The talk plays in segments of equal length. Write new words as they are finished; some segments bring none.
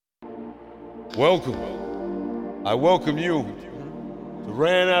Welcome. I welcome you to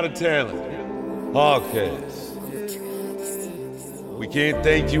Ran Out of Talent podcast. We can't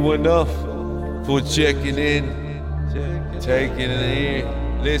thank you enough for checking in, taking it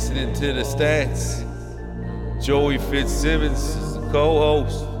in, listening to the stats. Joey Fitzsimmons is the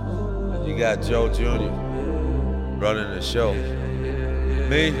co-host. You got Joe Jr. running the show.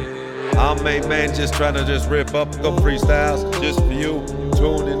 Me, I'm main man just trying to rip up a couple freestyles just for you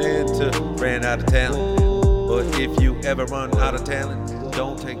tuning in to Ran Out of Talent. But if you ever run out of talent,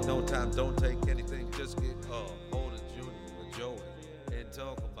 don't take no time, don't take anything, just get hold of Junior or Joey and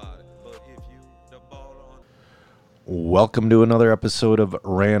talk about it. But if you the ball on. Welcome to another episode of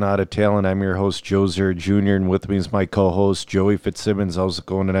Ran Out of Talent. I'm your host, Joe Zer Jr., and with me is my co-host, Joey Fitzsimmons. How's it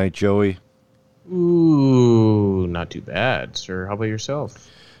going tonight, Joey? Ooh, not too bad, sir. How about yourself?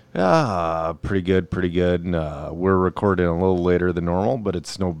 Pretty good. We're recording a little later than normal, but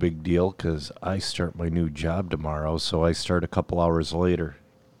it's no big deal because I start my new job tomorrow, so I start a couple hours later.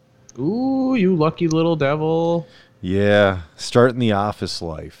 Ooh, you lucky little devil. Yeah, starting the office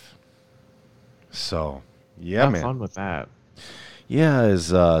life. So, yeah, Have man. fun with that. Yeah,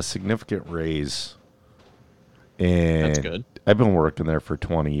 it's a significant raise. And That's good. I've been working there for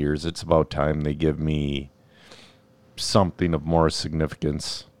 20 years. It's about time they give me something of more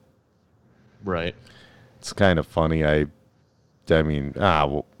significance. Right. It's kind of funny. I'm not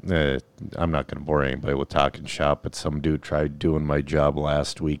going to bore anybody with talking shop, but some dude tried doing my job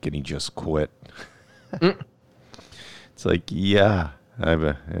last week and he just quit. It's like,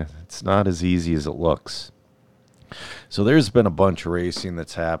 it's not as easy as it looks. So there's been a bunch of racing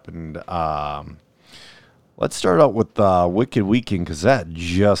that's happened. Let's start out with Wicked Weekend because that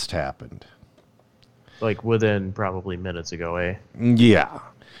just happened. Like within probably minutes ago, eh? Yeah.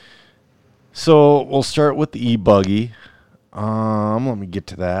 So we'll start with the e-buggy. Let me get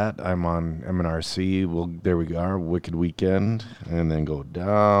to that. I'm on MNRC. There we go. Wicked Weekend, and then go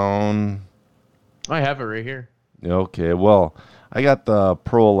down. I have it right here. Okay. Well, I got the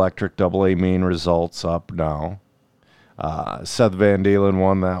Pro Electric AA main results up now. Seth Van Dalen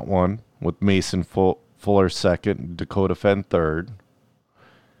won that one with Mason Fuller second, Dakota Fenn third.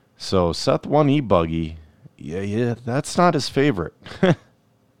 So Seth won e-buggy. Yeah, that's not his favorite.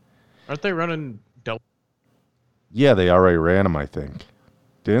 Aren't they running double? Yeah, they already ran him, I think.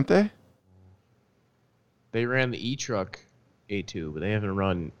 Didn't they? They ran the e-truck A2, but they haven't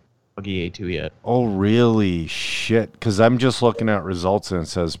run buggy A2 yet. Oh, really? Shit. Because I'm just looking at results and it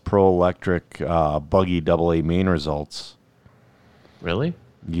says Pro Electric buggy AA main results. Really?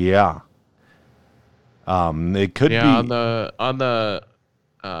 Yeah. It could be. Yeah, on the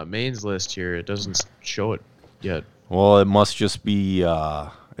mains list here, it doesn't show it yet. Well, it must just be.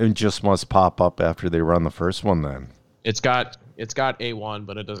 It just must pop up after they run the first one then. It's got A1,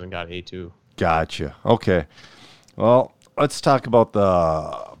 but it doesn't got A2. Gotcha. Okay. Well, let's talk about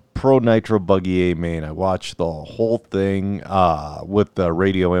the Pro Nitro Buggy A main. I watched the whole thing with the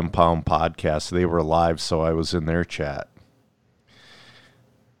Radio Impound podcast. They were live, so I was in their chat.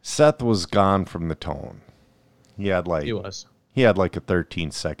 Seth was gone from the tone. He was like a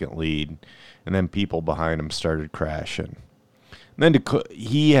 13-second lead, and then people behind him started crashing. And then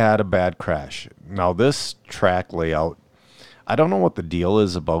he had a bad crash. Now, this track layout, I don't know what the deal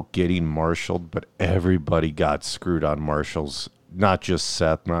is about getting marshaled, but everybody got screwed on marshals. Not just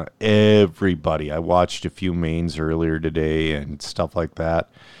Seth, not everybody. I watched a few mains earlier today and stuff like that.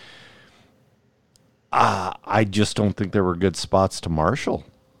 I just don't think there were good spots to marshal.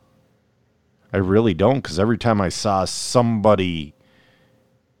 I really don't, because every time I saw somebody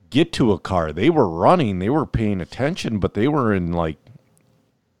get to a car, they were running, they were paying attention, but they were in like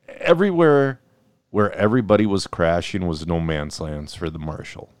everywhere where everybody was crashing was no man's lands for the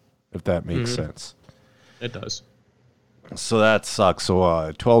marshal, if that makes sense. It does. So that sucks. So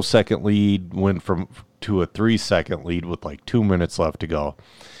a 12-second lead went to a 3-second lead with like 2 minutes left to go.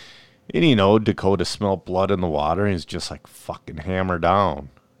 And Dakota smelled blood in the water and he's just like fucking hammer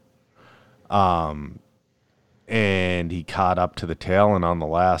down. And he caught up to the tail, and on the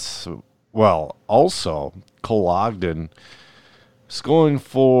last, also, Cole Ogden was going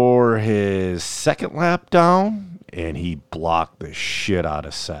for his second lap down, and he blocked the shit out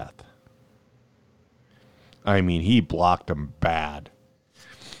of Seth. I mean, he blocked him bad.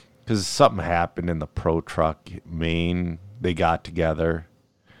 Because something happened in the Pro Truck main. They got together,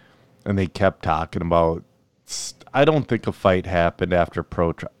 and they kept talking about, I don't think a fight happened after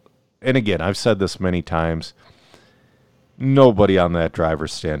Pro Truck. And again, I've said this many times. Nobody on that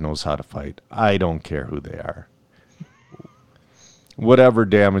driver's stand knows how to fight. I don't care who they are. Whatever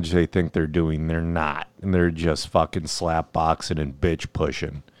damage they think they're doing, they're not. And they're just fucking slap boxing and bitch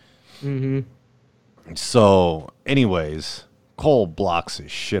pushing. Mm-hmm. So, anyways, Cole blocks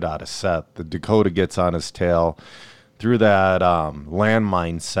his shit out of Seth. The Dakota gets on his tail. Through that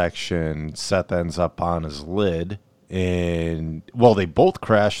landmine section, Seth ends up on his lid. And, well, they both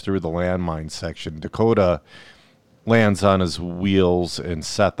crash through the landmine section. Dakota lands on his wheels and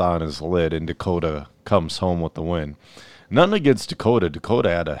Seth on his lid, and Dakota comes home with the win. Nothing against Dakota.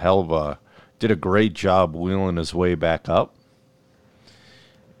 Dakota did a great job wheeling his way back up.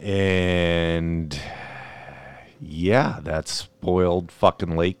 And yeah, that spoiled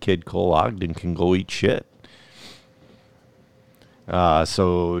fucking late kid Cole Ogden can go eat shit.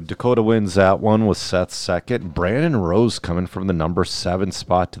 So Dakota wins that one with Seth second. Brandon Rose coming from the number 7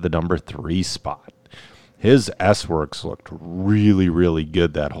 spot to the number 3 spot. His S-Works looked really, really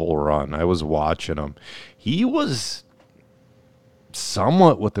good that whole run. I was watching him. He was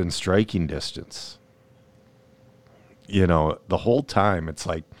somewhat within striking distance. You know, the whole time, it's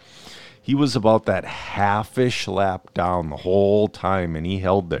like he was about that half-ish lap down the whole time, and he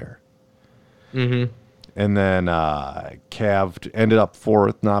held there. Mm-hmm. And then Cav ended up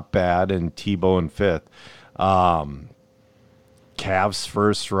 4th, not bad, and Tebow in 5th. Cav's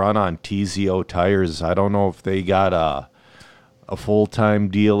first run on TZO tires. I don't know if they got a full-time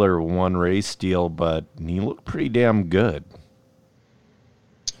deal or one race deal, but he looked pretty damn good.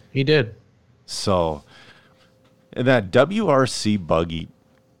 He did. So, and that WRC buggy,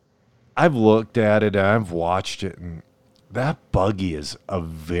 I've looked at it and I've watched it, and that buggy is a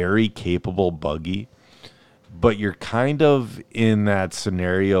very capable buggy, but you're kind of in that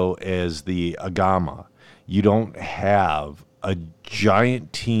scenario as the Agama. You don't have a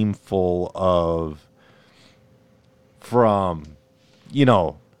giant team full of, from,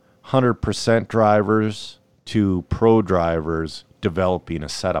 100% drivers to pro drivers developing a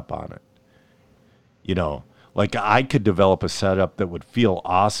setup on it. Like I could develop a setup that would feel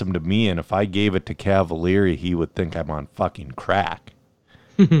awesome to me, and if I gave it to Cavalieri, he would think I'm on fucking crack.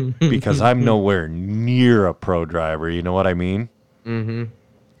 Because I'm nowhere near a pro driver, you know what I mean? Mm-hmm.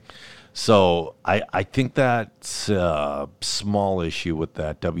 So I think that's a small issue with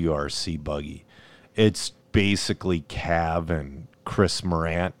that WRC buggy. It's basically Cav and Chris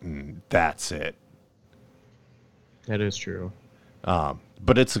Morant, and that's it. That is true.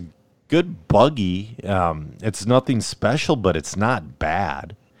 But it's a good buggy. It's nothing special, but it's not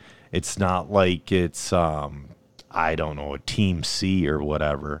bad. It's not like it's, I don't know, a Team C or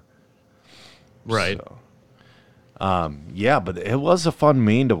whatever. Right. So, yeah, but it was a fun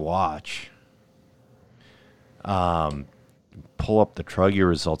main to watch. Pull up the Truggy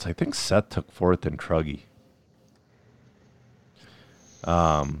results. I think Seth took 4th in Truggy.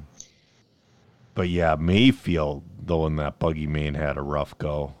 But yeah, Mayfield, though, in that buggy main had a rough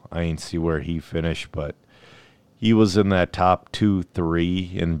go. I ain't see where he finished, but he was in that top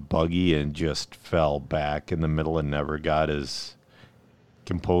 2-3 in buggy and just fell back in the middle and never got his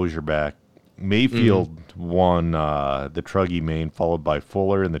composure back. Mayfield won the Truggy main, followed by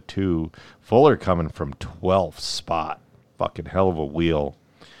Fuller in the 2. Fuller coming from 12th spot. Fucking hell of a wheel.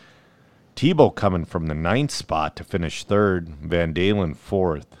 Tebow coming from the 9th spot to finish 3rd. Van Dalen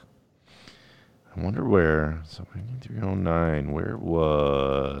 4th. I wonder where. So 309. Where was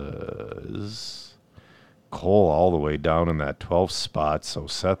Cole all the way down in that 12th spot? So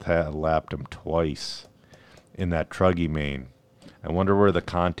Seth had lapped him twice in that Truggy main. I wonder where the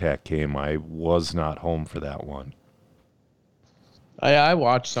contact came. I was not home for that one. I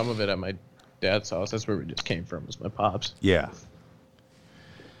watched some of it at my dad's house. That's where we just came from, was my pops. Yeah.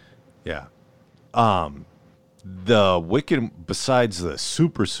 Yeah. The Wicked, besides the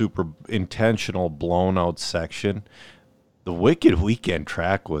super, super intentional blown out section, the Wicked Weekend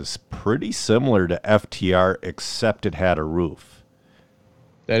track was pretty similar to FTR, except it had a roof.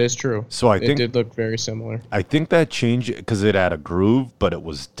 That is true. So I think it did look very similar. I think that changed because it had a groove, but it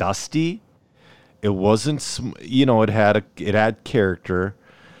was dusty. It wasn't, it had character,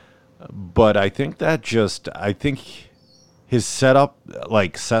 but I think his setup,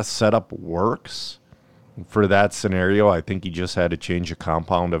 like Seth's setup, works for that scenario. I think he just had to change the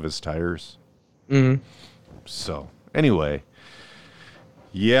compound of his tires. Mm-hmm. So anyway,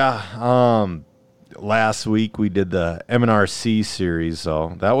 yeah. Last week we did the MNRC series,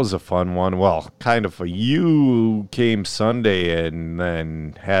 so that was a fun one. Well, kind of. You came Sunday and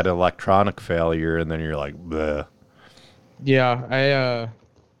then had electronic failure, and then you're like, bleh. Yeah, I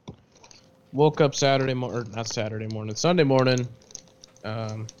woke up Sunday morning.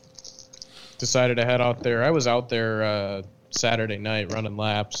 Decided to head out there. I was out there Saturday night running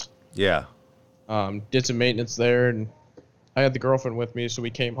laps. Yeah. Did some maintenance there, and I had the girlfriend with me, so we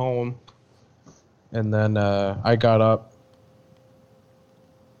came home. And then I got up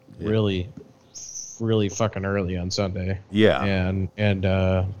really really fucking early on Sunday. Yeah. And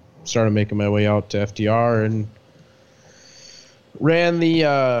started making my way out to FTR and ran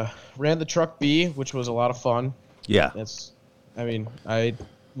the truck B, which was a lot of fun. Yeah. I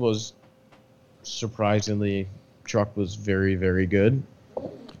was surprisingly, truck was very, very good.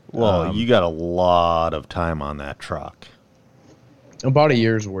 Well, you got a lot of time on that truck. About a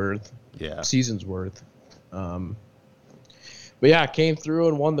year's worth. Yeah. Season's worth. But yeah, came through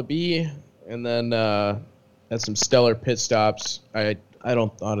and won the B, and then had some stellar pit stops. I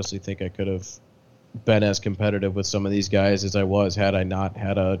don't honestly think I could have been as competitive with some of these guys as I was had I not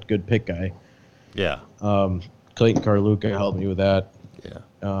had a good pit guy. Yeah. Clayton Carluca helped me with that. Yeah.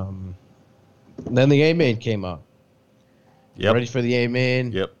 Then the A main came up. Yep. Ready for the A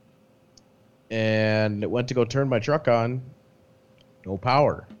main. Yep. And it went to go turn my truck on. No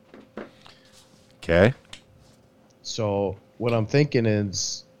power. Okay. So what I'm thinking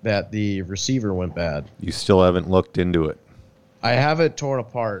is that the receiver went bad. You still haven't looked into it. I have it torn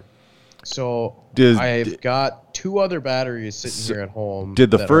apart. So I've got 2 other batteries sitting here at home.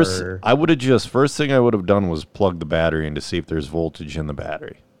 First thing I would have done was plug the battery in to see if there's voltage in the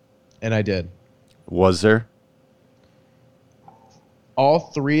battery. And I did. Was there? All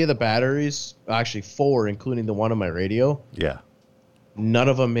 3 of the batteries, actually 4, including the one on my radio. Yeah. None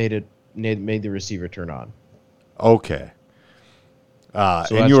of them made the receiver turn on. Okay. So and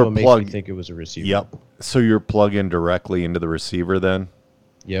that's you were what makes me think it was a receiver. Yep. So you're plugging directly into the receiver then?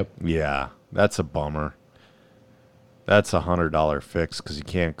 Yep. Yeah, that's a bummer. That's $100 fix because you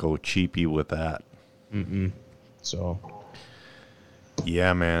can't go cheapy with that. So.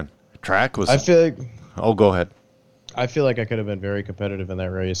 Yeah, man. Track was. I feel like. Oh, go ahead. I feel like I could have been very competitive in that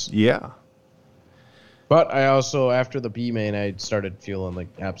race. Yeah. But I also, after the B main, I started feeling like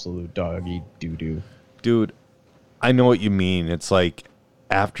absolute doggy doo-doo. Dude, I know what you mean. It's like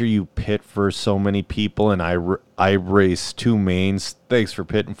after you pit for so many people, and I raced 2 mains. Thanks for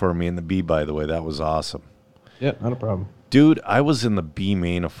pitting for me in the B, by the way. That was awesome. Yeah, not a problem. Dude, I was in the B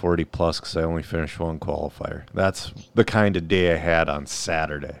main of 40 plus because I only finished 1 qualifier. That's the kind of day I had on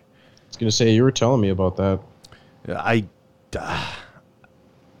Saturday. I was gonna say, you were telling me about that.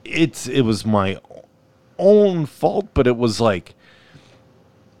 It was my own fault, but it was like,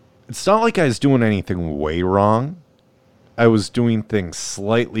 it's not like I was doing anything way wrong. I was doing things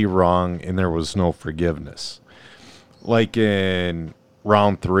slightly wrong, and there was no forgiveness. Like in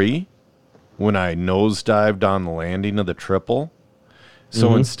round 3, when I nosedived on the landing of the triple.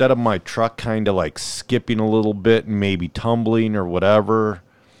 So instead of my truck kind of like skipping a little bit and maybe tumbling or whatever,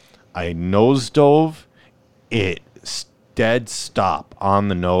 I nosedove. It dead stop on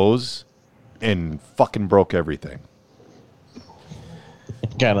the nose and fucking broke everything.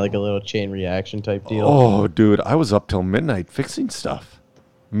 Kind of like a little chain reaction type deal. Oh, dude, I was up till midnight fixing stuff,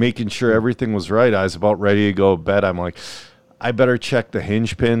 making sure everything was right. I was about ready to go to bed. I'm like, I better check the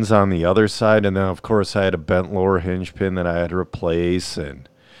hinge pins on the other side. And then, of course, I had a bent lower hinge pin that I had to replace. And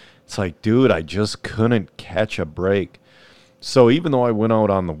it's like, dude, I just couldn't catch a break. So even though I went out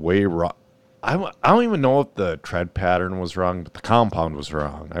on the way I don't even know if the tread pattern was wrong, but the compound was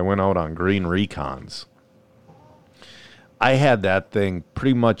wrong. I went out on green recons. I had that thing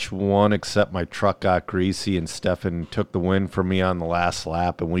pretty much won, except my truck got greasy, and Stefan took the win from me on the last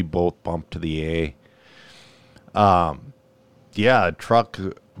lap, and we both bumped to the A. Yeah, truck,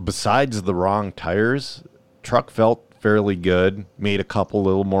 besides the wrong tires, truck felt fairly good, made a couple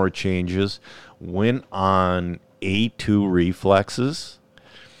little more changes, went on A2 reflexes.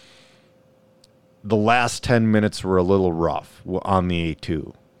 The last 10 minutes were a little rough on the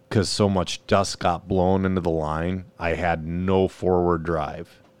A2 because so much dust got blown into the line. I had no forward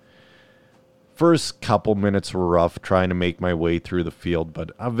drive. First couple minutes were rough trying to make my way through the field,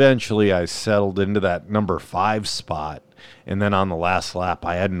 but eventually I settled into that number 5 spot. And then on the last lap,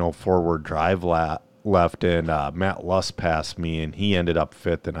 I had no forward drive left, and Matt Lust passed me, and he ended up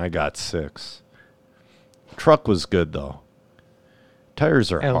 5th, and I got 6th. Truck was good, though.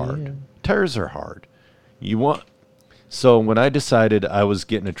 Tires are hard. Yeah. Tires are hard. So when I decided I was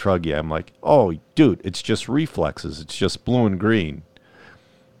getting a Truggy, I'm like, oh, dude, it's just reflexes. It's just blue and green.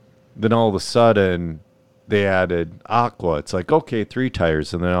 Then all of a sudden, they added Aqua. It's like, okay, 3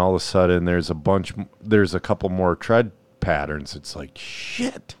 tires. And then all of a sudden, there's a couple more tread patterns. It's like,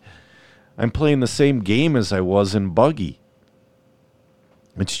 shit. I'm playing the same game as I was in Buggy.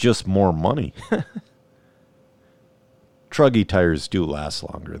 It's just more money. Truggy tires do last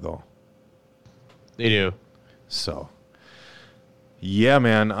longer, though. They do. So, yeah,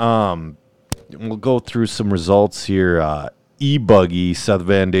 man. We'll go through some results here. E-Buggy, Seth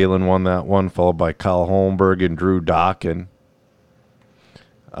Van Dalen won that one, followed by Kyle Holmberg and Drew Dokken.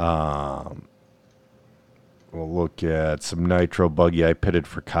 we'll look at some Nitro Buggy. I pitted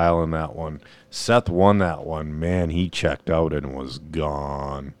for Kyle in that one. Seth won that one. Man, he checked out and was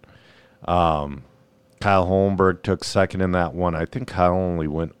gone. Kyle Holmberg took second in that one. I think Kyle only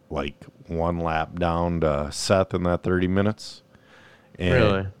went like one lap down to Seth in that 30 minutes. And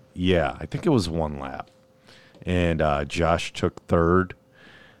really? Yeah, I think it was one lap. And Josh took third.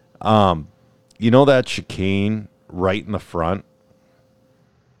 You know that chicane right in the front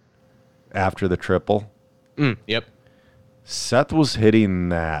after the triple? Yep. Seth was hitting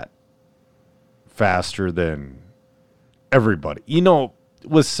that faster than everybody. You know,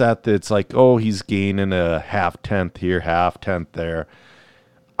 with Seth, it's like, oh, he's gaining a half-tenth here, half-tenth there.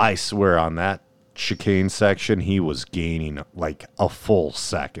 I swear on that chicane section, he was gaining like a full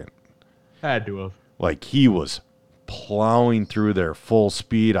second. Had to have. Like, he was plowing through there full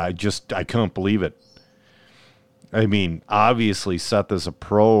speed. I couldn't believe it. I mean, obviously, Seth is a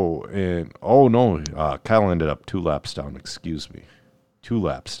pro, and Kyle ended up 2 laps down. Excuse me, 2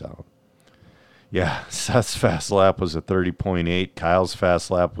 laps down. Yeah, Seth's fast lap was a 30.8. Kyle's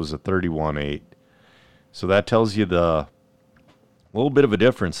fast lap was a 31.8. So that tells you the little bit of a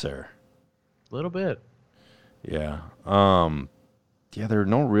difference there. A little bit. Yeah. Yeah, there are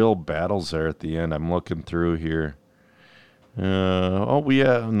no real battles there at the end. I'm looking through here. No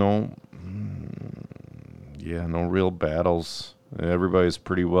real battles. Everybody's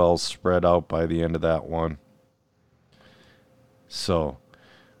pretty well spread out by the end of that one. So,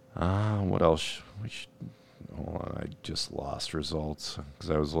 what else? Hold on, I just lost results because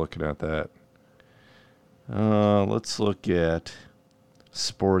I was looking at that. Let's look at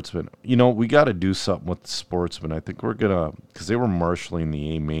Sportsman. You know, we got to do something with the Sportsman. I think we're going to, because they were marshaling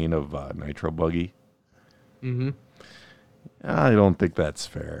the A main of Nitro Buggy. Mm-hmm. I don't think that's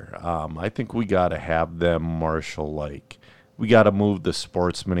fair. I think we got to have them marshal, like, we got to move the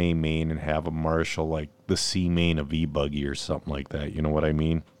Sportsman A main and have them marshal, like, the C main of E-Buggy or something like that. You know what I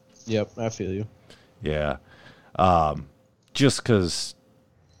mean? Yep, I feel you. Yeah. Just because,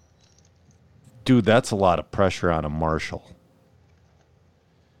 dude, that's a lot of pressure on a marshal.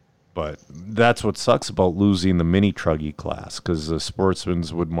 But that's what sucks about losing the mini truggy class, because the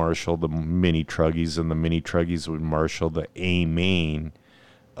Sportsmans would marshal the mini truggies and the mini truggies would marshal the A main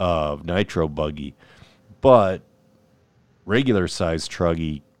of Nitro Buggy. But regular size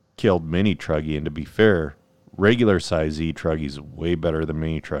truggy killed mini truggy, and to be fair, regular size E truggy is way better than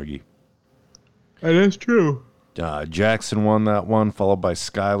mini truggy. That is true. Jackson won that one, followed by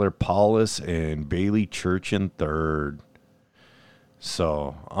Skylar Paulus and Bailey Church in third.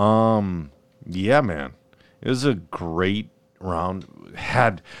 So, yeah, man, it was a great round.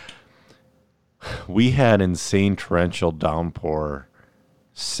 We had insane torrential downpour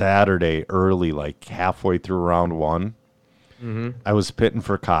Saturday early, like halfway through round one. Mm-hmm. I was pitting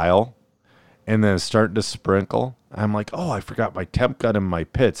for Kyle, and then it's starting to sprinkle. I'm like, oh, I forgot my temp gun in my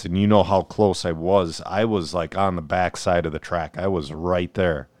pits, and you know how close I was. I was like on the back side of the track. I was right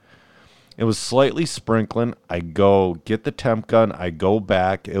there. It was slightly sprinkling. I go get the temp gun. I go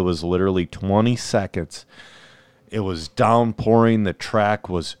back. It was literally 20 seconds. It was downpouring. The track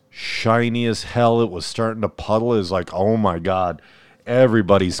was shiny as hell. It was starting to puddle. It was like, oh, my God.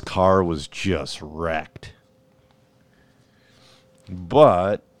 Everybody's car was just wrecked.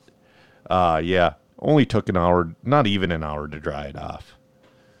 But, yeah, only took an hour, not even an hour to dry it off.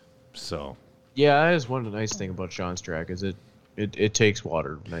 So. Yeah, that is one of the nice things about Sean's track is it takes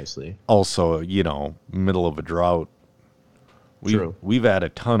water nicely. Also, you know, middle of a drought. True. We've had a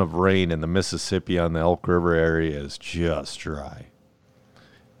ton of rain, and the Mississippi on the Elk River area is just dry.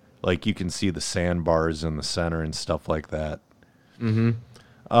 Like, you can see the sandbars in the center and stuff like that.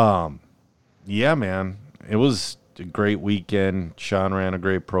 Mm-hmm. Yeah, man. It was a great weekend. Sean ran a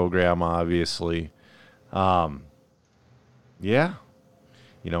great program, obviously. Yeah. You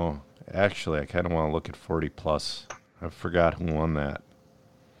know, actually, I kind of want to look at 40 plus. I forgot who won that.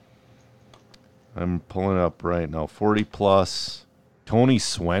 I'm pulling it up right now. 40 plus. Tony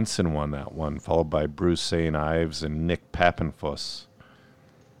Swenson won that one, followed by Bruce St. Ives and Nick Pappenfuss.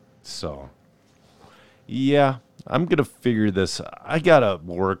 So, yeah, I'm going to figure this. I got to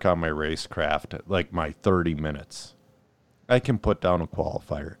work on my racecraft, like my 30 minutes. I can put down a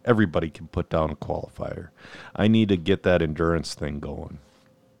qualifier. Everybody can put down a qualifier. I need to get that endurance thing going.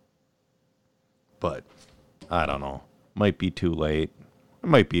 But, I don't know. Might be too late. I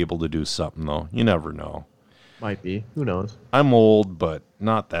might be able to do something, though. You never know. Might be. Who knows? I'm old, but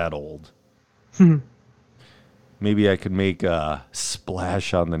not that old. Maybe I could make a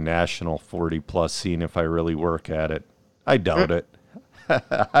splash on the national 40-plus scene if I really work at it. I doubt it.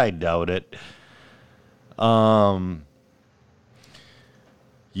 I doubt it.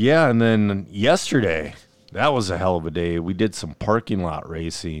 Yeah, and then yesterday, That was a hell of a day. We did some parking lot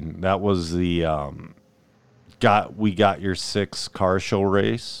racing. That was the we got your 6 car show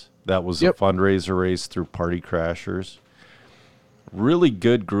race. That was a fundraiser race through Party Crashers. Really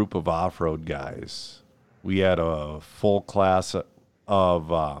good group of off-road guys. We had a full class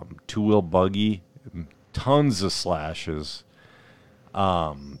of two-wheel buggy, tons of slashes.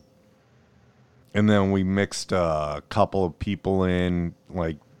 And then we mixed a couple of people in,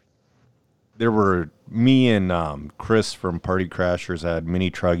 like, there were me and Chris from Party Crashers had mini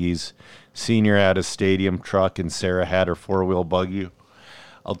truggies. Senior had a stadium truck, and Sarah had her 4-wheel buggy.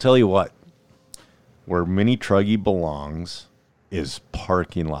 I'll tell you what, where mini truggy belongs is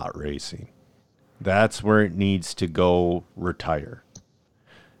parking lot racing. That's where it needs to go retire.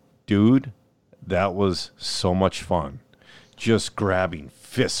 Dude, that was so much fun. Just grabbing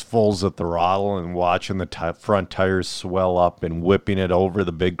fistfuls at the throttle and watching the front tires swell up and whipping it over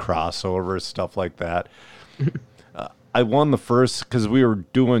the big crossover, stuff like that. I won the first because we were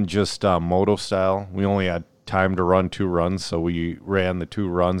doing just moto style. We only had time to run 2 runs, so we ran the 2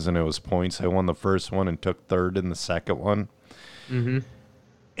 runs and it was points. I won the first one and took third in the second one. Mm-hmm.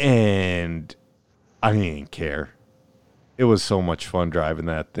 And I didn't care. It was so much fun driving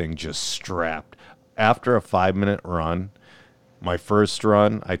that thing just strapped. After a 5-minute run, my first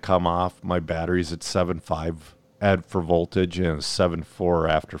run, I come off, my battery's at 7.5 add for voltage, and it was 7.4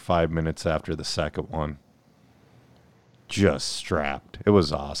 after 5 minutes after the second one. Just strapped. It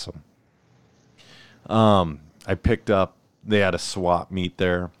was awesome. I picked up, they had a swap meet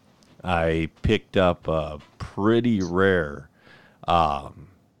there. I picked up a pretty rare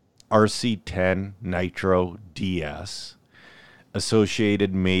RC10 Nitro DS.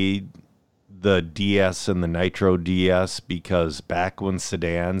 Associated made the DS and the Nitro DS because back when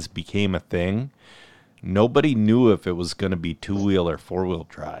sedans became a thing, nobody knew if it was going to be 2-wheel or 4-wheel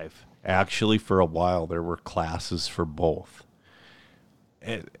drive. Actually, for a while, there were classes for both.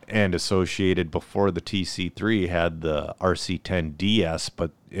 And Associated, before the TC3, had the RC10 DS,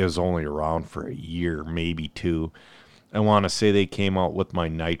 but it was only around for a year, maybe 2. I want to say they came out with my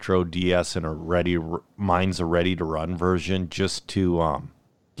Nitro DS and mine's a ready-to-run version just to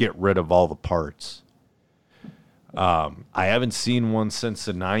get rid of all the parts. I haven't seen one since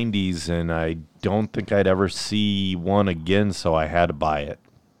the 90s, and I don't think I'd ever see one again, so I had to buy it.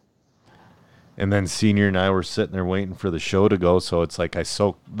 And then Senior and I were sitting there waiting for the show to go, so it's like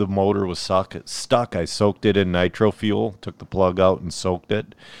the motor was stuck. I soaked it in nitro fuel, took the plug out and soaked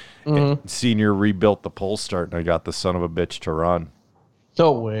it. Mm-hmm. Senior rebuilt the pull start, and I got the son of a bitch to run.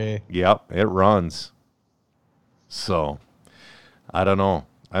 No way. Yep, it runs. So, I don't know.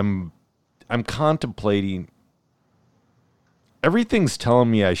 I'm contemplating. Everything's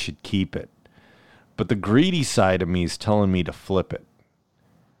telling me I should keep it, but the greedy side of me is telling me to flip it.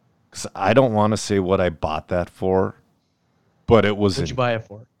 Because I don't want to say what I bought that for, but it was... What'd you buy it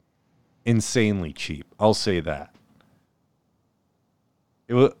for? Insanely cheap. I'll say that.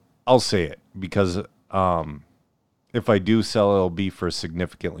 I'll say it, because if I do sell, it'll be for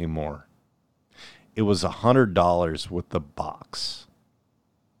significantly more. It was $100 with the box.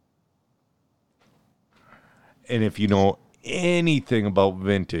 And if you know anything about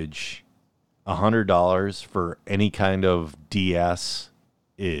vintage, $100 for any kind of DS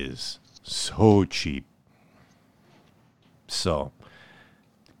is so cheap. So,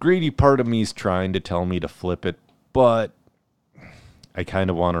 greedy part of me is trying to tell me to flip it, but I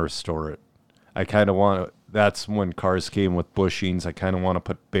kind of want to restore it. I kind of want to, that's when cars came with bushings. I kind of want to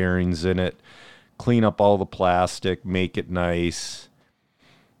put bearings in it, clean up all the plastic, make it nice,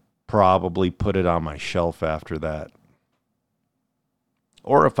 probably put it on my shelf after that.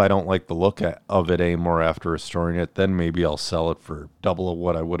 Or if I don't like the look of it anymore after restoring it, then maybe I'll sell it for double of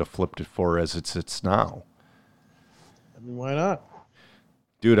what I would have flipped it for as it sits now. I mean, why not?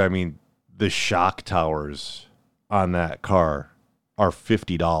 Dude, I mean, the shock towers on that car are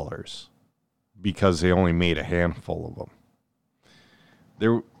 $50 because they only made a handful of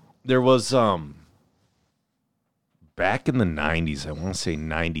them. There was, back in the 90s, I want to say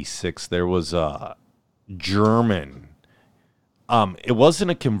 96, there was a German... it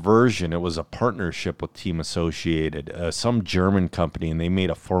wasn't a conversion. It was a partnership with Team Associated, some German company, and they made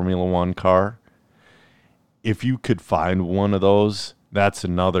a Formula One car. If you could find one of those, that's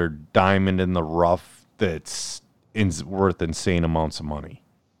another diamond in the rough that's worth insane amounts of money.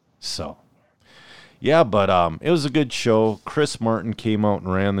 So, yeah, but it was a good show. Chris Martin came out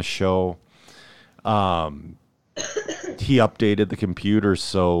and ran the show. He updated the computer,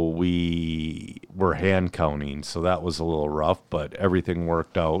 so we were hand counting, so that was a little rough, but everything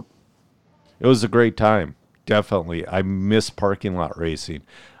worked out. It was a great time. definitely. I miss parking lot racing.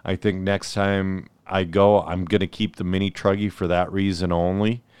 I think next time I go, I'm going to keep the mini truggy for that reason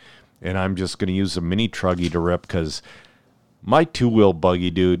only. And I'm just going to use the mini truggy to rip because my two-wheel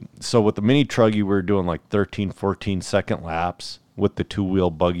buggy, dude. So with the mini truggy, we were doing like 13, 14 second laps. With the two-wheel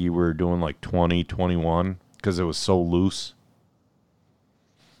buggy, we were doing like 20, 21 because it was so loose.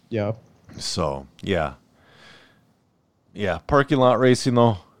 Yeah. So, yeah. Yeah, parking lot racing,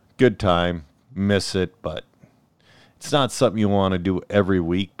 though, good time. Miss it, but it's not something you want to do every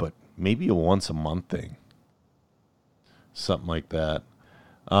week, but maybe a once-a-month thing. Something like that.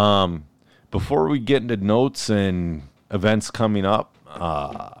 Before we get into notes and events coming up,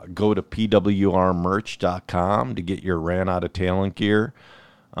 go to pwrmerch.com to get your Ran Out of Talent gear.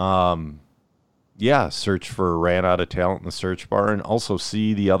 Search for Ran Out of Talent in the search bar, and also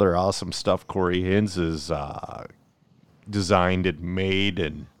see the other awesome stuff Corey Hins has designed and made,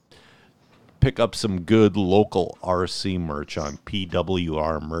 and pick up some good local RC merch on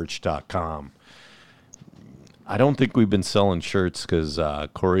pwrmerch.com. I don't think we've been selling shirts because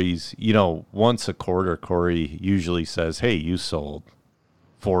Corey's, once a quarter, Corey usually says, hey, you sold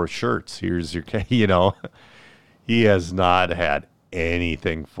 4 shirts. Here's your, he has not had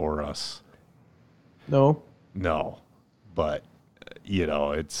anything for us. No, but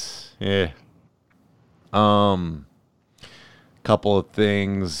it's couple of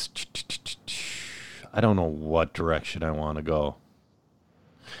things. I don't know what direction I want to go.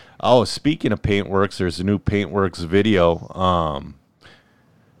 Oh, speaking of Paintworks, there's a new Paintworks video.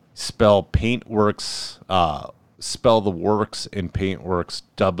 Spell Paintworks, spell the works in Paintworks,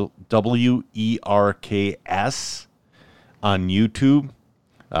 WERKS on YouTube.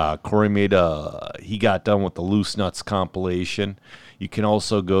 Corey he got done with the Loose Nuts compilation. You can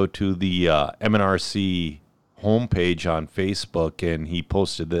also go to the MNRC homepage on Facebook, and he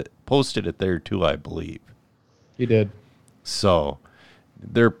posted it there too, I believe. He did. So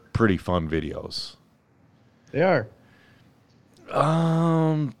they're pretty fun videos. They are.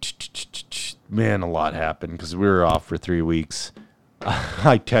 Man, a lot happened because we were off for 3 weeks.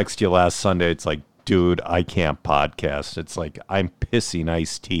 I text you last Sunday. It's like, dude, I can't podcast. It's like I'm pissing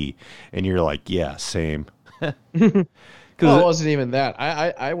iced tea, and you're like, yeah, same. Well, it wasn't even that.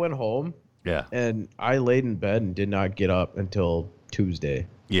 I went home. Yeah. And I laid in bed and did not get up until Tuesday.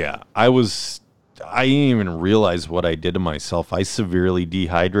 Yeah, I didn't even realize what I did to myself. I severely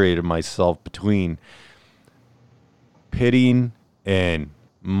dehydrated myself between pitting and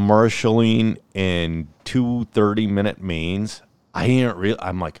marshalling and 2 30-minute mains.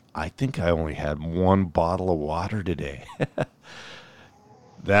 I'm like, I think I only had 1 bottle of water today.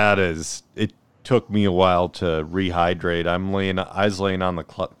 It took me a while to rehydrate. I was laying on the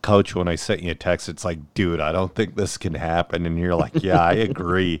couch when I sent you a text. It's like, dude, I don't think this can happen. And you're like, yeah, I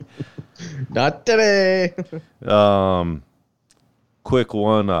agree. Not today. Quick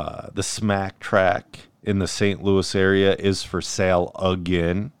one. The Smack track in the St. Louis area is for sale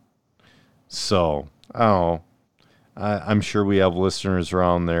again. So, I'm sure we have listeners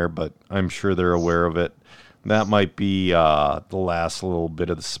around there, but I'm sure they're aware of it. That might be the last little bit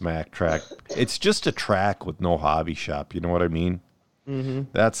of the Smack track. It's just a track with no hobby shop. You know what I mean?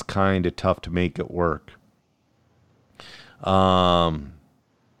 Mm-hmm. That's kind of tough to make it work.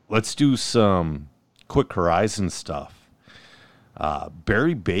 Let's do some quick Horizon stuff.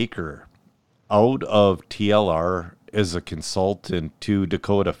 Barry Baker, out of TLR, is a consultant to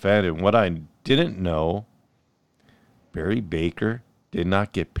Dakota Fenn. And what I didn't know, Barry Baker did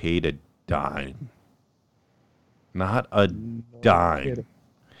not get paid a dime. Not a dime.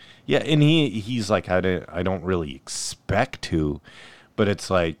 Yeah, and he's like, I don't really expect to, but it's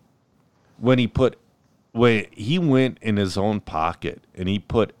like when he went in his own pocket and he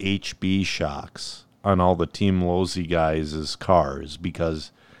put HB shocks on all the Team Losey guys' cars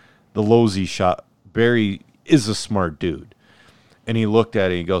because the Losey shop, Barry is a smart dude. And he looked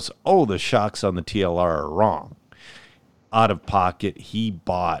at it and he goes, oh, the shocks on the TLR are wrong. Out of pocket, he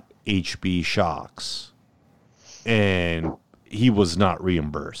bought HB shocks. And he was not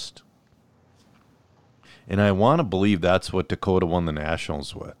reimbursed. And I want to believe that's what Dakota won the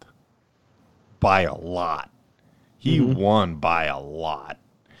Nationals with. By a lot. He won by a lot.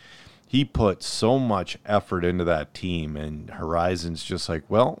 He put so much effort into that team, and Horizon's just like,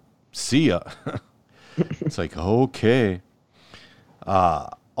 well, see ya. It's like, okay.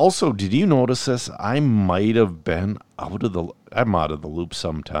 Also, did you notice this? I'm out of the loop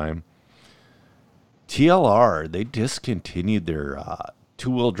sometime. TLR, they discontinued their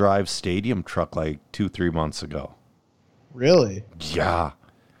 2-wheel drive stadium truck like 2-3 months ago. Really? Yeah.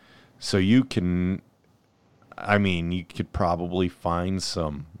 So you could probably find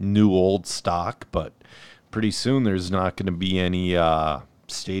some new old stock, but pretty soon there's not going to be any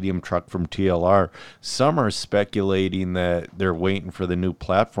stadium truck from TLR. Some are speculating that they're waiting for the new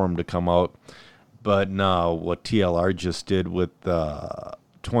platform to come out. But no, what TLR just did with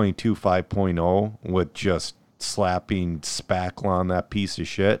 22 5.0 with just slapping spackle on that piece of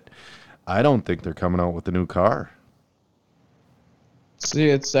shit, I don't think they're coming out with a new car.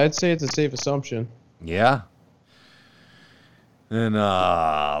 See, I'd say it's a safe assumption. Yeah. And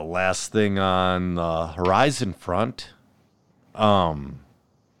last thing on the Horizon front, have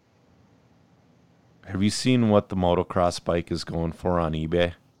you seen what the motocross bike is going for on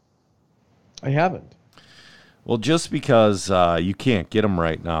eBay? I haven't. Well, just because you can't get them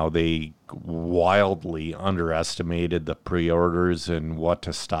right now, they wildly underestimated the pre-orders and what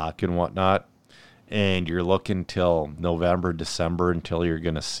to stock and whatnot. And you're looking till November, December until you're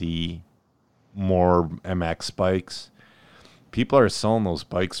going to see more MX bikes. People are selling those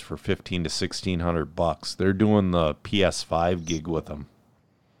bikes for $1,500 to $1,600. They're doing the PS5 gig with them.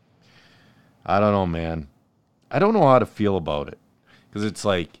 I don't know, man. I don't know how to feel about it. Because it's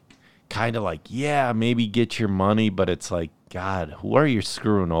like, kind of like, yeah, maybe get your money, but it's like, God, who are you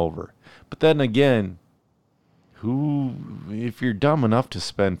screwing over? But then again, who, if you're dumb enough to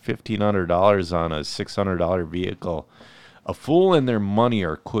spend $1,500 on a $600 vehicle, a fool and their money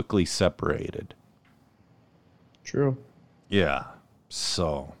are quickly separated. True. Yeah.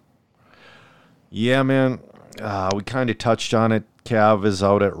 So, yeah, man, we kind of touched on it. Cav is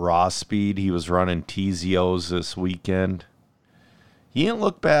out at Raw Speed. He was running TZOs this weekend. He didn't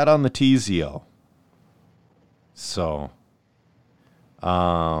look bad on the TZO. So,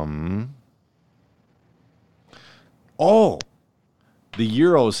 oh, the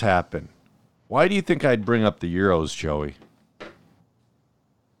Euros happen. Why do you think I'd bring up the Euros, Joey?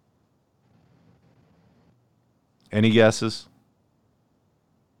 Any guesses?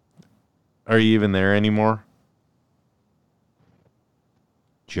 Are you even there anymore?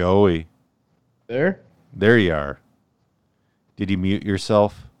 Joey. There? There you are. Did you mute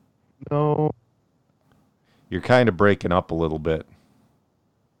yourself? No. You're kind of breaking up a little bit.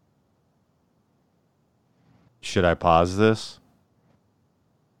 Should I pause this?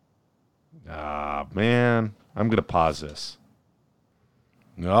 Ah, man. I'm going to pause this.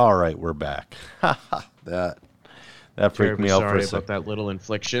 All right, we're back. That freaked me out for a second. Sorry about that little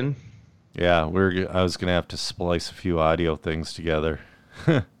infliction. Yeah, I was going to have to splice a few audio things together.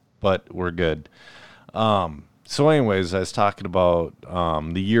 But we're good. So anyways, I was talking about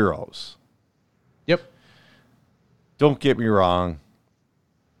the Euros. Yep. Don't get me wrong.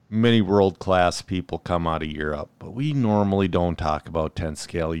 Many world-class people come out of Europe, but we normally don't talk about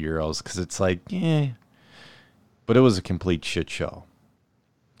 10-scale Euros because it's like, But it was a complete shit show.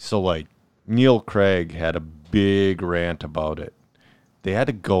 So, like, Neil Craig had a big rant about it. They had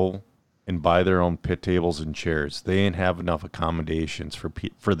to go and buy their own pit tables and chairs. They didn't have enough accommodations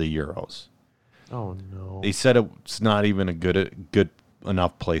for the Euros. Oh, no. They said it's not even a good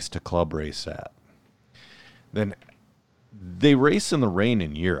enough place to club race at. Then they race in the rain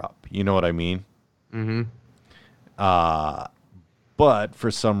in Europe. You know what I mean? Mm-hmm. But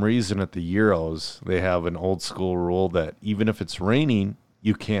for some reason at the Euros, they have an old school rule that even if it's raining,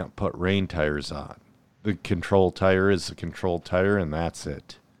 you can't put rain tires on. The control tire is the control tire, and that's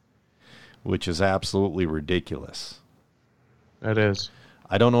it. Which is absolutely ridiculous. It is.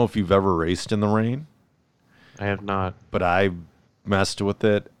 I don't know if you've ever raced in the rain. I have not. But I messed with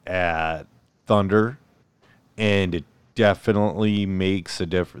it at Thunder, and it definitely makes a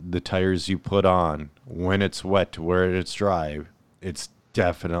difference. The tires you put on when it's wet to where it's dry, it's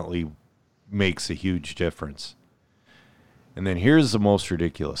definitely makes a huge difference. And then here's the most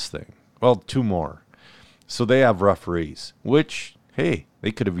ridiculous thing. Well, two more. So they have referees, which, hey,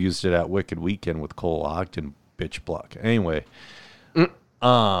 they could have used it at Wicked Weekend with Cole Ogden, bitch block. Anyway,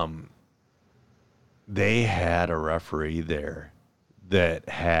 they had a referee there that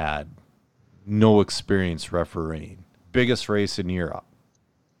had no experience refereeing. Biggest race in Europe.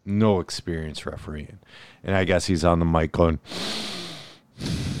 No experience refereeing. And I guess he's on the mic going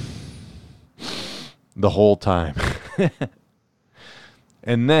the whole time.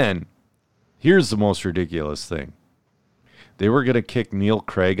 And then, here's the most ridiculous thing. They were going to kick Neil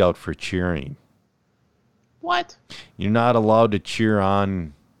Craig out for cheering. What? You're not allowed to cheer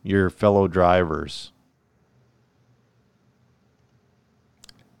on your fellow drivers.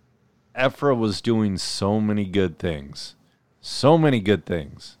 Efra was doing so many good things. So many good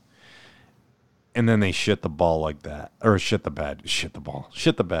things. And then they shit the ball like that. Or shit the bed. Shit the ball.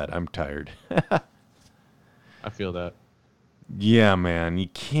 Shit the bed. I'm tired. I feel that. Yeah, man. You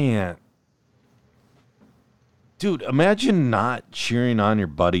can't. Dude, imagine not cheering on your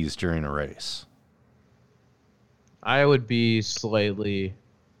buddies during a race. I would be slightly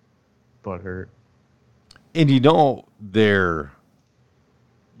butthurt. And they're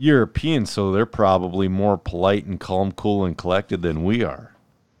European, so they're probably more polite and calm, cool, and collected than we are.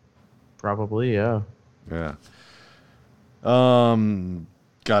 Probably, yeah. Yeah.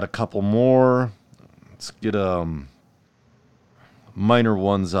 Got a couple more. Let's get minor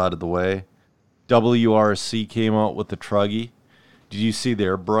ones out of the way. WRC came out with the Truggy. Did you see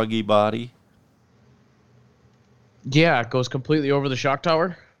their bruggy body? Yeah, it goes completely over the shock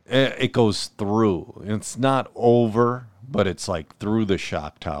tower. It goes through. It's not over, but it's like through the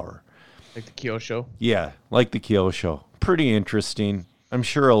shock tower. Like the Kyosho? Yeah, like the Kyosho. Pretty interesting. I'm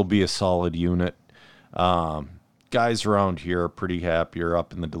sure it'll be a solid unit. Guys around here are pretty happy, or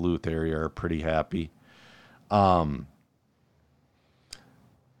up in the Duluth area are pretty happy.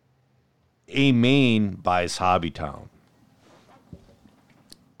 A-Main buys Hobbytown.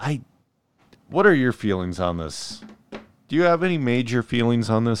 What are your feelings on this? Do you have any major feelings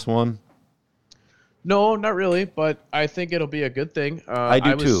on this one? No, not really, but I think it'll be a good thing. I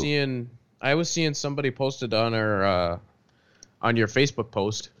do too. I was seeing somebody posted on on your Facebook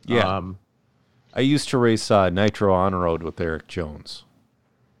post. Yeah. I used to race Nitro on road with Eric Jones.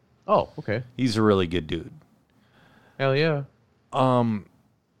 Oh, okay. He's a really good dude. Hell yeah.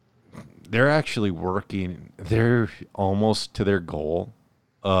 They're actually working. They're almost to their goal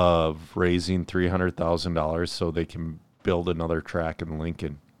of raising $300,000 so they can build another track in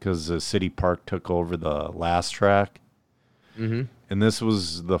Lincoln, because the city park took over the last track. Mm-hmm. And this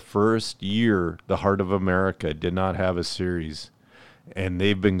was the first year the Heart of America did not have a series. And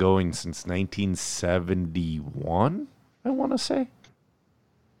they've been going since 1971, I want to say.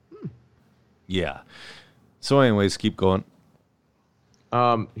 Yeah. So anyways, keep going.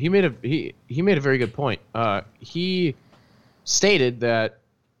 He made a very good point. He stated that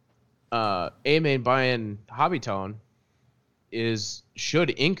A-Main buying Hobbytown should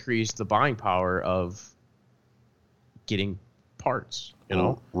increase the buying power of getting parts, you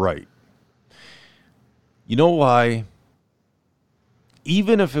know? Right. You know why?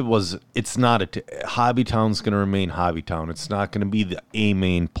 Even if it's not Hobbytown's going to remain Hobbytown. It's not going to be the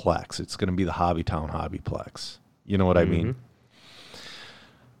A-Main Plex. It's going to be the Hobbytown Hobbyplex. You know what I mean?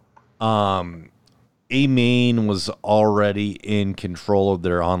 A-Main was already in control of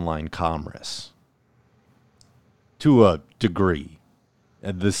their online commerce to a degree.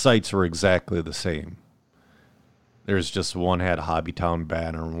 And the sites were exactly the same. There's just one had a Hobbytown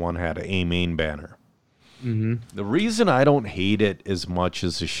banner and one had an A-Main banner. Mm-hmm. The reason I don't hate it as much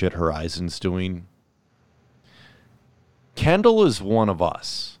as the shit Horizon's doing, Kendall is one of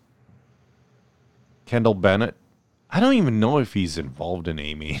us. Kendall Bennett. I don't even know if he's involved in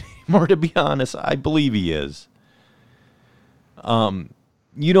A-Main anymore, to be honest. I believe he is. Do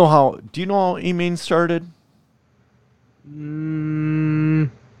you know how A-Main started?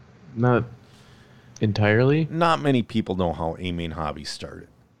 Not entirely. Not many people know how A-Main Hobby started.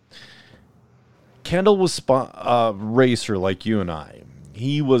 Kendall was a racer like you and I.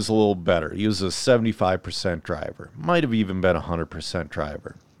 He was a little better. He was a 75% driver. Might have even been a 100%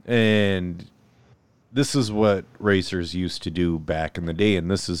 driver. And this is what racers used to do back in the day, and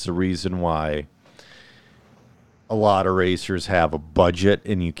this is the reason why a lot of racers have a budget,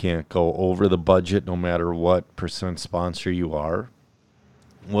 and you can't go over the budget no matter what percent sponsor you are.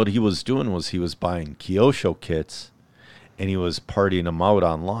 What he was doing was he was buying Kyosho kits, and he was partying them out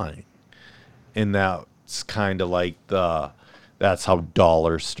online. And that's kind of like that's how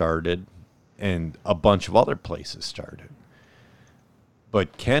Dollar started, and a bunch of other places started.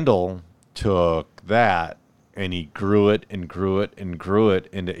 But Kendall took that and he grew it and grew it and grew it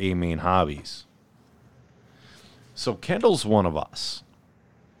into A-Main Hobbies. So Kendall's one of us.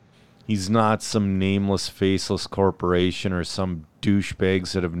 He's not some nameless, faceless corporation or some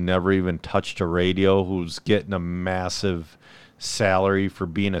douchebags that have never even touched a radio who's getting a massive salary for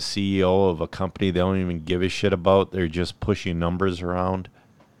being a CEO of a company they don't even give a shit about. They're just pushing numbers around.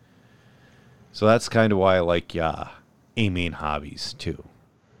 So that's kind of why I like A-Main Hobbies too.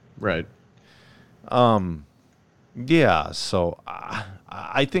 Right. Yeah, so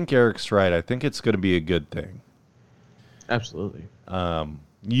I think Eric's right. I think it's going to be a good thing. Absolutely.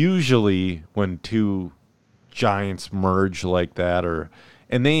 Usually when two giants merge like that,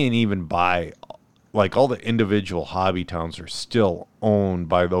 and they ain't even buy, like, all the individual hobby towns are still owned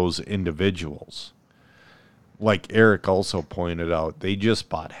by those individuals. Like Eric also pointed out, they just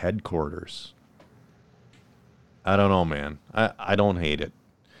bought headquarters. I don't know, man. I don't hate it.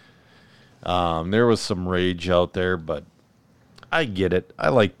 There was some rage out there, but I get it. I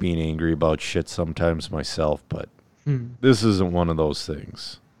like being angry about shit sometimes myself, but this isn't one of those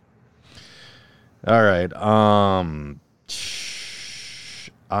things. All right.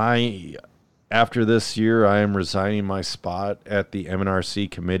 After this year, I am resigning my spot at the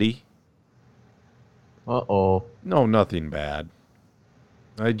MNRC committee. Uh-oh. No, nothing bad.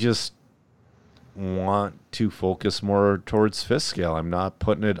 I just want to focus more towards fifth scale. I'm not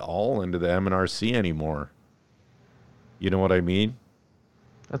putting it all into the MNRC anymore. You know what I mean?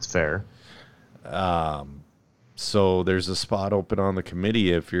 That's fair. So there's a spot open on the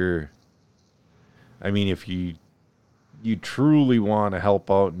committee if you truly want to help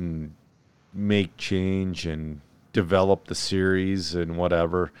out and make change and develop the series and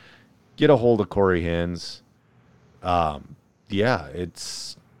whatever, get a hold of Corey Hens. Yeah,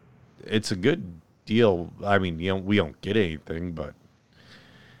 it's a good deal. I mean, we don't get anything, but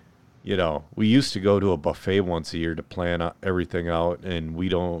we used to go to a buffet once a year to plan everything out, and we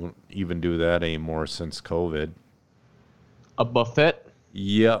don't even do that anymore since COVID. A buffet?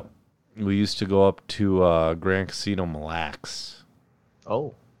 Yep. We used to go up to Grand Casino Mille Lacs.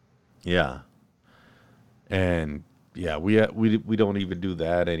 Oh. Yeah. And yeah, we don't even do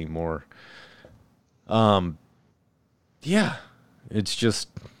that anymore. Yeah. It's just,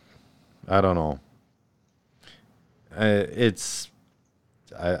 I don't know. I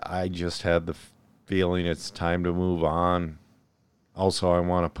just had the feeling it's time to move on. Also, I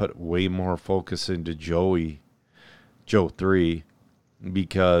want to put way more focus into Joe 3,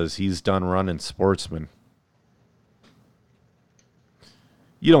 because he's done running Sportsman.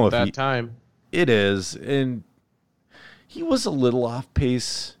 Time. It is, and he was a little off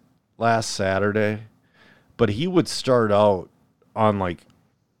pace last Saturday, but he would start out on like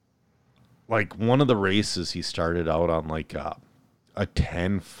one of the races. He started out on like a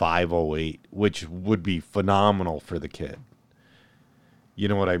 10.508, which would be phenomenal for the kid. You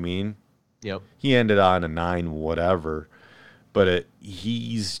know what I mean? Yep. He ended on a 9 whatever, but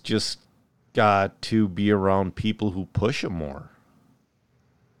he's just got to be around people who push him more.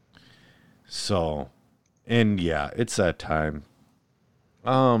 So, and yeah, it's that time.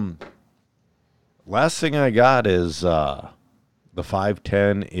 Last thing I got is the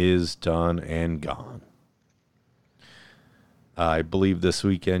 510 is done and gone. I believe this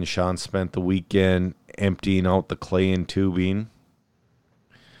weekend Sean spent the weekend emptying out the clay and tubing.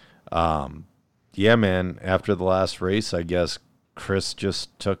 Yeah, man, after the last race, I guess Chris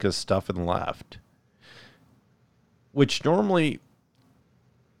just took his stuff and left. Which normally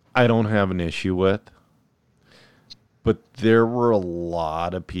I don't have an issue with. But there were a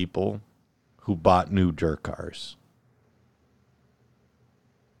lot of people who bought new dirt cars.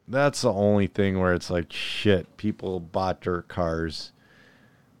 That's the only thing where it's like, shit, people bought dirt cars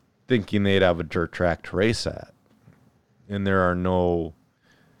thinking they'd have a dirt track to race at. And there's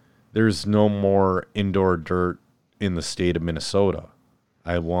no more indoor dirt in the state of Minnesota.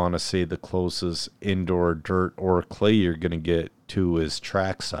 I want to say the closest indoor dirt or clay you're going to get to is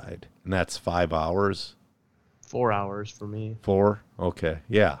trackside. And that's 5 hours. 4 hours for me. 4? Okay,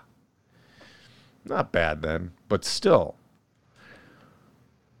 yeah. Not bad then, but still.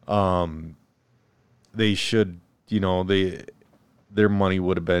 They should, their money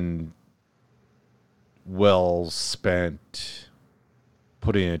would have been well spent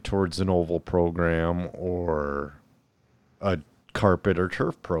putting it towards an oval program or a carpet or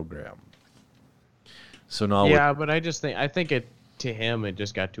turf program. So now, yeah, but I think to him it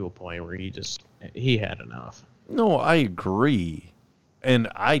just got to a point where he had enough. No, I agree, and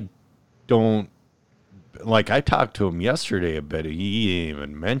I don't. Like, I talked to him yesterday a bit. He didn't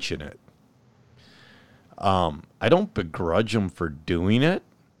even mention it. I don't begrudge him for doing it.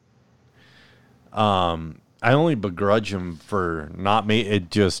 I only begrudge him for not making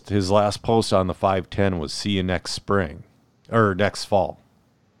it. Just his last post on the 510 was "See you next spring," or next fall.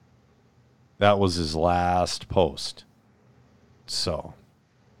 That was his last post. So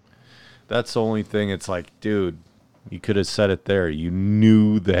that's the only thing. It's like, dude, you could have said it there. You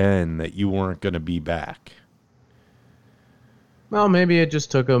knew then that you weren't going to be back. Well, maybe it just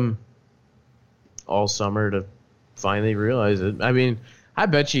took him all summer to finally realize it. I mean, I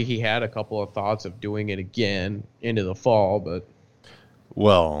bet you he had a couple of thoughts of doing it again into the fall, but...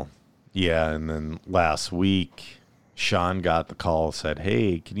 Well, yeah, and then last week, Sean got the call, said,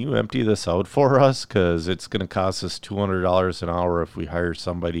 hey, can you empty this out for us? Because it's going to cost us $200 an hour if we hire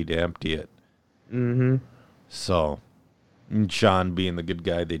somebody to empty it. Mm-hmm. So, Sean, being the good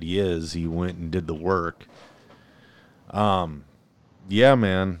guy that he is, he went and did the work. Yeah,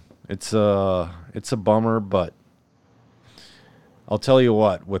 man, it's a bummer, but I'll tell you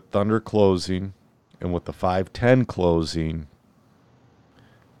what, with Thunder closing and with the 510 closing,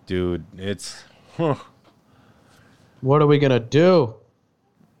 dude, it's... What are we going to do?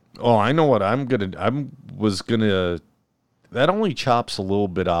 Oh, I know what that only chops a little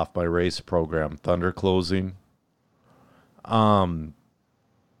bit off my race program, Thunder Closing.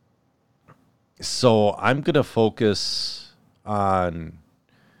 So I'm going to focus on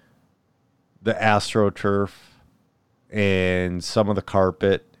the AstroTurf and some of the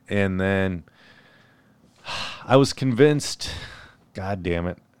carpet. And then I was convinced, God damn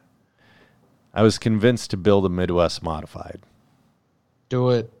it, I was convinced to build a Midwest Modified. Do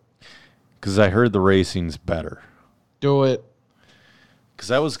it. Because I heard the racing's better. Do it.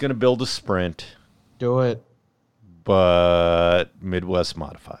 Because I was going to build a Sprint. Do it. But Midwest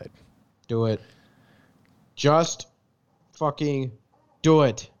Modified. Do it. Just fucking do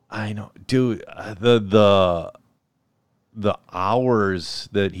it. I know. Dude, the hours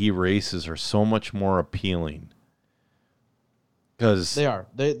that he races are so much more appealing. Because they are.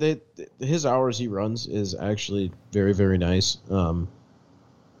 His hours he runs is actually very, very nice.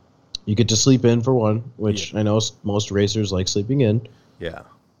 You get to sleep in for one, which I know most racers like sleeping in. Yeah.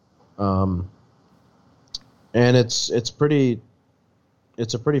 And it's a pretty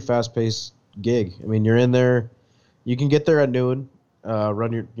fast-paced gig. I mean, you're in there, you can get there at noon,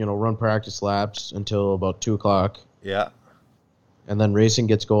 run practice laps until about 2:00. Yeah. And then racing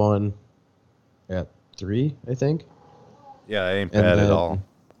gets going at 3, I think. Yeah, I ain't bad at all.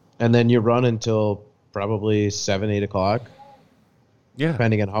 And then you run until probably 7, 8 o'clock. Yeah.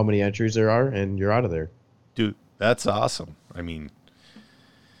 Depending on how many entries there are, and you're out of there. Dude, that's awesome. I mean,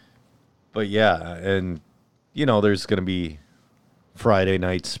 but yeah, and there's going to be Friday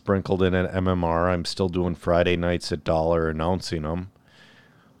nights sprinkled in at MMR. I'm still doing Friday nights at Dollar, announcing them.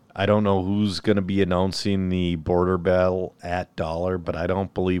 I don't know who's going to be announcing the Border Battle at Dollar, but I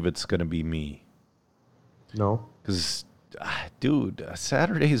don't believe it's going to be me. No. Because, dude,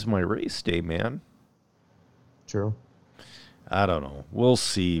 Saturday is my race day, man. True. I don't know. We'll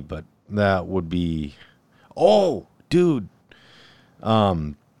see, but that would be... Oh, dude.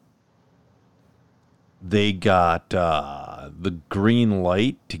 They got the green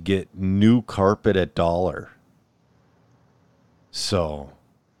light to get new carpet at Dollar. So,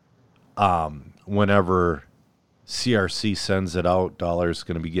 whenever CRC sends it out, Dollar's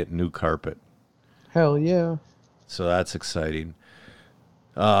going to be getting new carpet. Hell yeah. So that's exciting.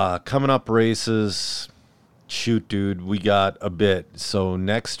 Coming up races... Shoot, dude, we got a bit. So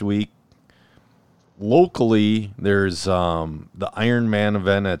next week, locally, there's the Ironman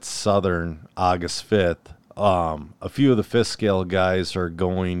event at Southern, August 5th. A few of the 5th scale guys are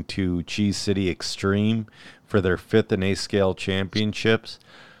going to Cheese City Extreme for their 5th and 8th scale championships.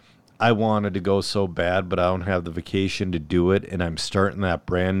 I wanted to go so bad, but I don't have the vacation to do it, and I'm starting that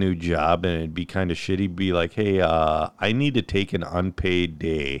brand new job, and it'd be kind of shitty. Be like, hey, I need to take an unpaid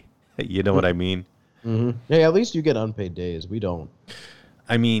day. You know what I mean? Mm-hmm. Hey, at least you get unpaid days. We don't.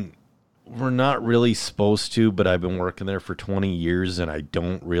 I mean, we're not really supposed to, but I've been working there for 20 years, and I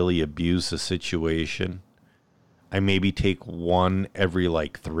don't really abuse the situation. I maybe take one every,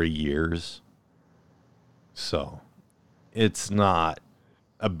 3 years. So, it's not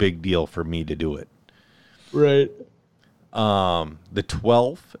a big deal for me to do it. Right. The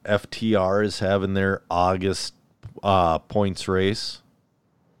 12th, FTR is having their August points race.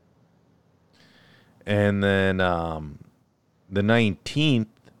 And then the 19th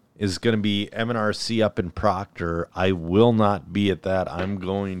is going to be MNRC up in Proctor. I will not be at that. I'm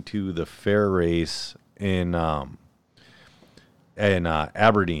going to the fair race in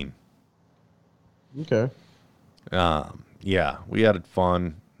Aberdeen. Okay. Yeah, we had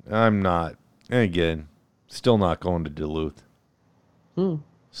fun. I'm not, again, still not going to Duluth.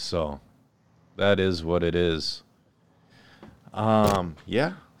 So that is what it is.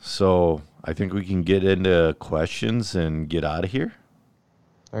 Yeah, so I think we can get into questions and get out of here.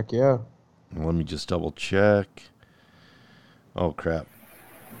 Heck yeah. Let me just double check. Oh, crap.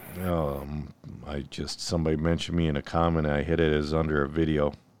 Somebody mentioned me in a comment. I hit it as under a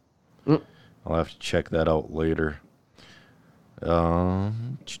video. I'll have to check that out later.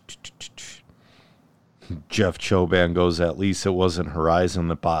 Jeff Choban goes, at least it wasn't Horizon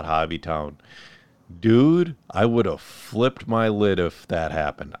that bought Hobbytown. Dude, I would have flipped my lid if that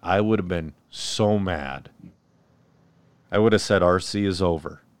happened. I would have been so mad. I would have said RC is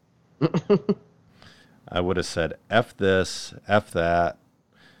over. I would have said F this, F that.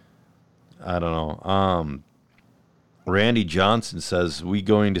 I don't know. Randy Johnson says, we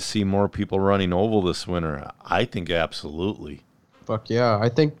going to see more people running oval this winter? I think absolutely. Fuck yeah. I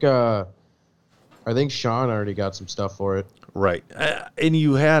think Sean already got some stuff for it. Right. And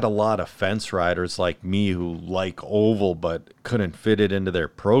you had a lot of fence riders like me who like oval but couldn't fit it into their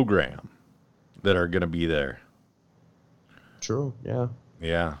program that are going to be there. True, yeah.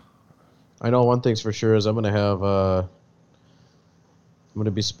 Yeah. I know one thing's for sure is I'm going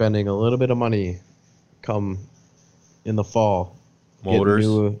to be spending a little bit of money come in the fall. Motors.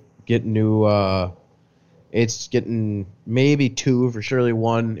 Getting maybe 2 for surely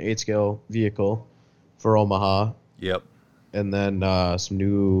 1 8-scale vehicle for Omaha. Yep. And then some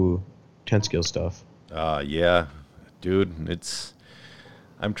new 10-scale stuff. Yeah, dude,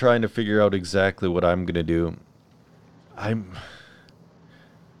 I'm trying to figure out exactly what I'm going to do. I'm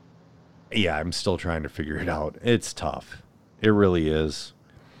still trying to figure it out. It's tough. It really is.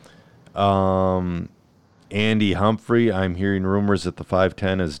 Andy Humphrey, I'm hearing rumors that the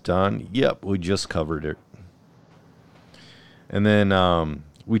 510 is done. Yep, we just covered it. And then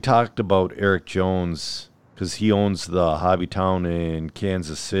we talked about Eric Jones because he owns the Hobby Town in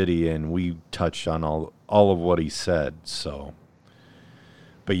Kansas City, and we touched on all of what he said. So,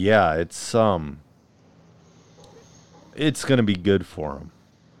 but yeah, it's going to be good for him.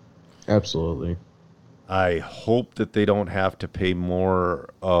 Absolutely. I hope that they don't have to pay more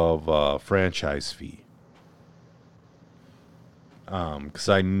of a franchise fee. Because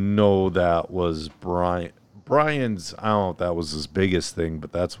I know that was Brian's, I don't know if that was his biggest thing,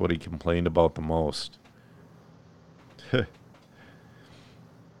 but that's what he complained about the most.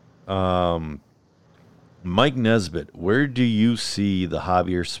 Mike Nesbitt, where do you see the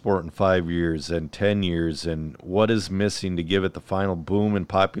hobby or sport in 5 years and 10 years, and what is missing to give it the final boom in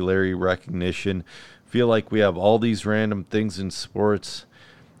popularity recognition? Feel like we have all these random things in sports.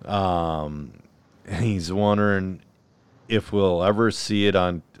 And he's wondering if we'll ever see it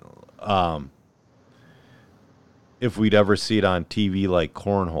on, if we'd ever see it on TV like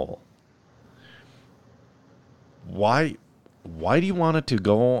cornhole. Why do you want it to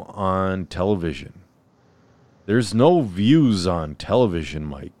go on television? There's no views on television,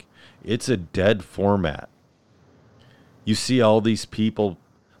 Mike. It's a dead format. You see all these people,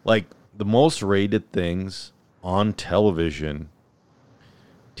 like the most rated things on television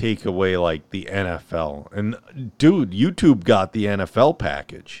take away like the NFL. And dude, YouTube got the NFL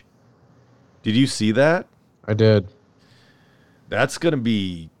package. Did you see that? I did. That's going to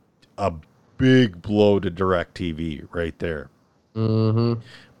be a big blow to DirecTV right there. Mm-hmm.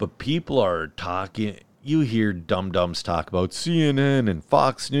 But people are talking, you hear dum-dums talk about CNN and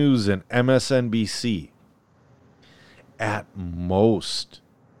Fox News and MSNBC. At most,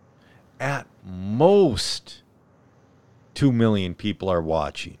 2 million people are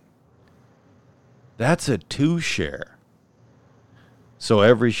watching. That's a 2 share. So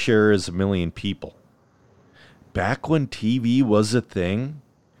every share is 1 million people. Back when TV was a thing,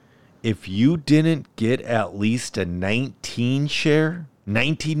 if you didn't get at least a 19 share,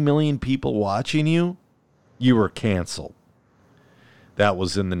 19 million people watching you, you were canceled. That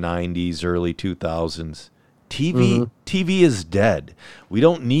was in the 90s, early 2000s. TV is dead. We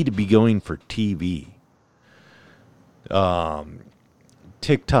don't need to be going for TV.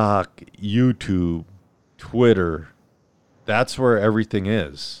 TikTok, YouTube, Twitter, that's where everything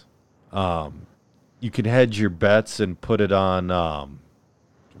is. You can hedge your bets and put it on,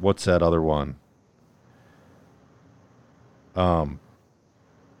 what's that other one?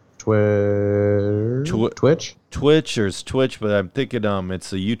 Twitch? Twitch, there's Twitch, but I'm thinking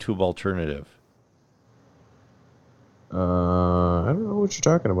it's a YouTube alternative. I don't know what you're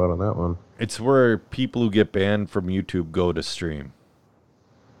talking about on that one. It's where people who get banned from YouTube go to stream.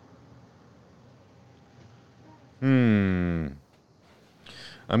 I'm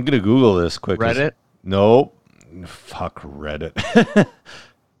going to Google this quick. Reddit? Nope. Fuck Reddit.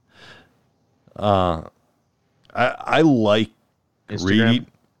 I like Instagram? reading.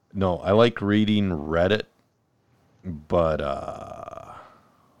 No, I like reading Reddit, but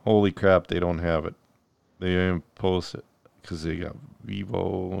holy crap, they don't have it. They didn't post it because they got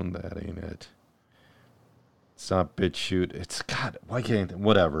Vivo and that ain't it. It's not BitChute. It's God. Why can't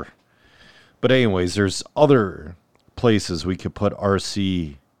whatever? But anyways, there's other places we could put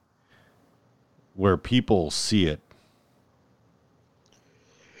RC where people see it.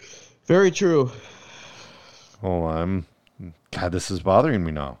 Very true. Oh, God, this is bothering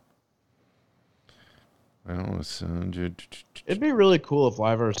me now. I don't know. It'd be really cool if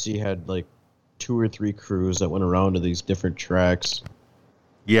Live RC had like 2 or 3 crews that went around to these different tracks.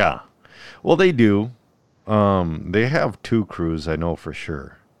 Yeah. Well, they do. They have 2 crews, I know for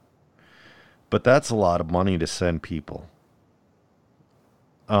sure. But that's a lot of money to send people.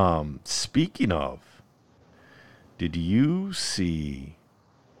 Speaking of, did you see...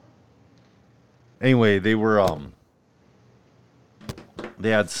 Anyway, they were, they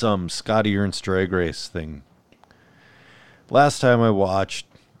had some Scotty Ernst drag race thing. Last time I watched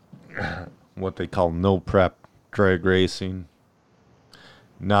what they call no prep drag racing.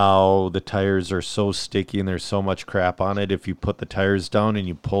 Now the tires are so sticky and there's so much crap on it. If you put the tires down and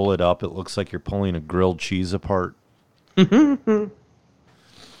you pull it up, it looks like you're pulling a grilled cheese apart. Guess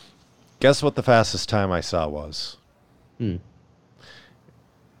what the fastest time I saw was?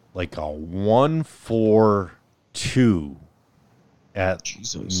 Like a 142 at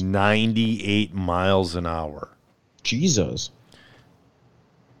Jesus. 98 miles an hour. Jesus.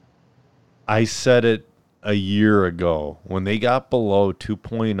 I said it a year ago. When they got below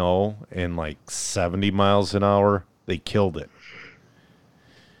 2.0 and like 70 miles an hour, they killed it.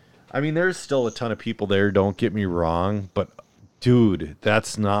 I mean, there's still a ton of people there, don't get me wrong, but dude,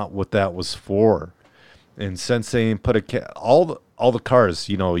 that's not what that was for. And since they put all the cars,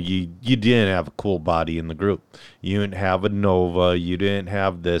 you know, you didn't have a cool body in the group. You didn't have a Nova. You didn't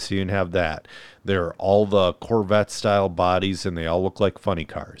have this. You didn't have that. They're all the Corvette-style bodies, and they all look like funny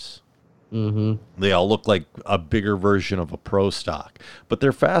cars. Mm-hmm. They all look like a bigger version of a Pro Stock. But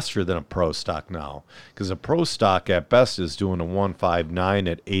they're faster than a Pro Stock now, because a Pro Stock at best is doing a 159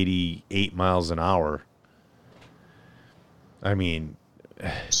 at 88 miles an hour. I mean...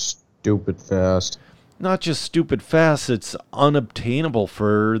 Stupid fast. Not just stupid fast, it's unobtainable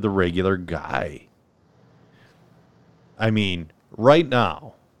for the regular guy. I mean, right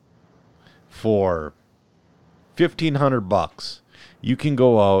now, for $1,500, you can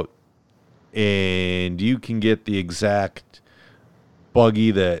go out and you can get the exact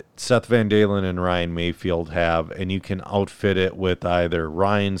buggy that Seth Van Dalen and Ryan Mayfield have, and you can outfit it with either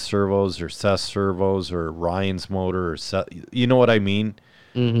Ryan's servos or Seth's servos or Ryan's motor or Seth, you know what I mean?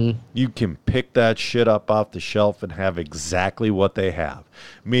 Mm-hmm. You can pick that shit up off the shelf and have exactly what they have.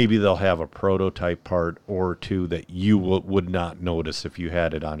 Maybe they'll have a prototype part or two that you would not notice if you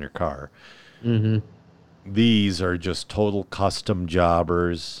had it on your car. Mm-hmm. These are just total custom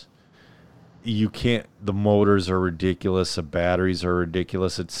jobbers. You can't, the motors are ridiculous, the batteries are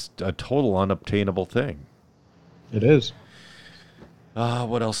ridiculous. It's a total unobtainable thing. It is.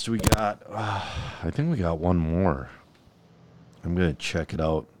 What else do we got? I think we got one more. I'm going to check it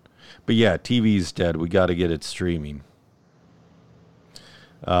out. But yeah, TV's dead. We got to get it streaming.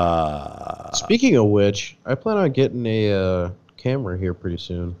 Speaking of which, I plan on getting a camera here pretty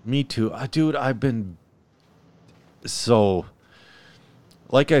soon. Me too. Dude, I've been... So,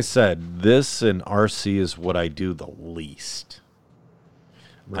 like I said, this and RC is what I do the least.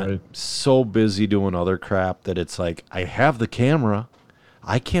 Right. I'm so busy doing other crap that it's like, I have the camera.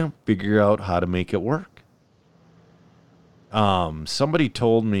 I can't figure out how to make it work. Somebody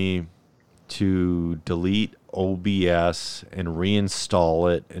told me to delete OBS and reinstall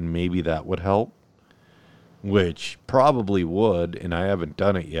it, and maybe that would help, which probably would, and I haven't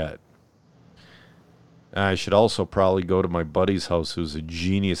done it yet. I should also probably go to my buddy's house, who's a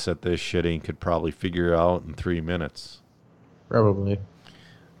genius at this shit and could probably figure it out in 3 minutes. Probably.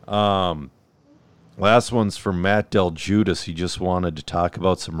 Last one's from Matt Del Judas. He just wanted to talk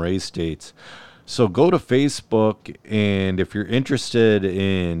about some race dates. So go to Facebook, and if you're interested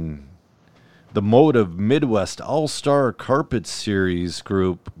in the Motive Midwest All-Star Carpet Series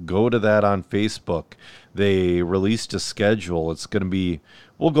group, go to that on Facebook. They released a schedule. It's going to be,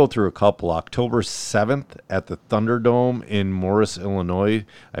 we'll go through a couple. October 7th at the Thunderdome in Morris, Illinois.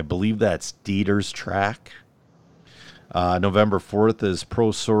 I believe that's Dieter's track. November 4th is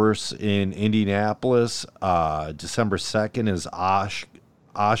Pro Source in Indianapolis. December 2nd is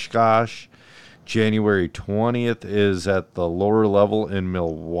Oshkosh. January 20th is at the lower level in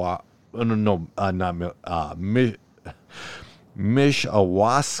Milwaukee.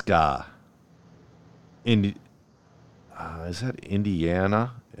 Mishawaka. Is that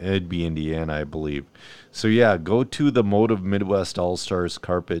Indiana? It'd be Indiana, I believe. So yeah, go to the Motive Midwest All-Stars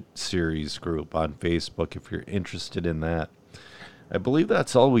Carpet Series group on Facebook if you're interested in that. I believe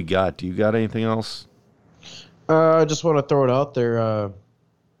that's all we got. Do you got anything else? I just want to throw it out there.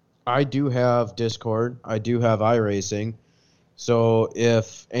 I do have Discord. I do have iRacing. So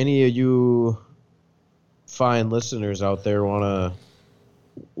if any of you fine listeners out there want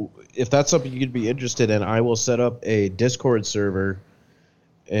to, if that's something you'd be interested in, I will set up a Discord server,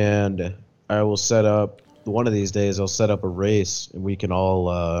 and I will set up, one of these days, I'll set up a race, and we can all...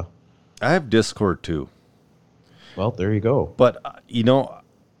 I have Discord too. Well, there you go. But, you know,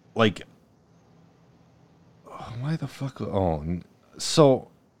 like... why the fuck... Oh, so...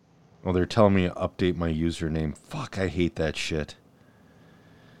 Well, they're telling me to update my username. Fuck, I hate that shit.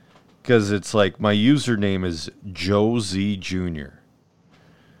 Because it's like, my username is Joe Z Jr.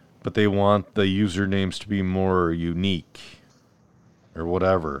 But they want the usernames to be more unique. Or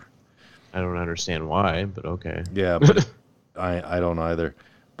whatever. I don't understand why, but okay. Yeah, but I don't either.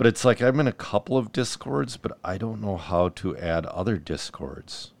 But it's like I'm in a couple of Discords, but I don't know how to add other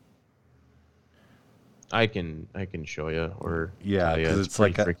Discords. I can show you, or yeah, because it's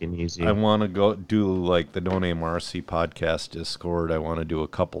like freaking easy. I want to go do like the No Name RC podcast Discord. I want to do a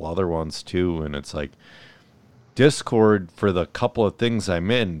couple other ones too, and it's like Discord for the couple of things I'm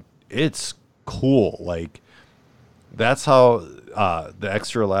in. It's cool. Like that's how the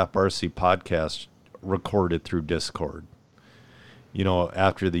Extra Lap RC podcast recorded through Discord. You know,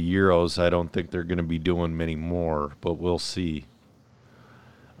 after the Euros, I don't think they're going to be doing many more, but we'll see.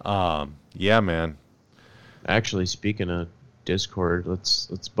 Yeah, man. Actually, speaking of Discord, let's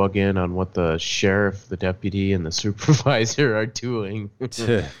bug in on what the sheriff, the deputy, and the supervisor are doing.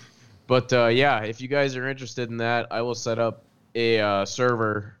 But yeah, if you guys are interested in that, I will set up a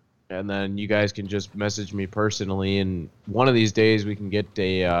server, and then you guys can just message me personally. And one of these days, we can get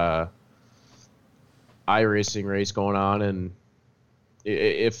a iRacing race going on, and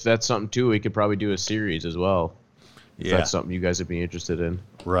if that's something too, we could probably do a series as well. If that's something you guys would be interested in.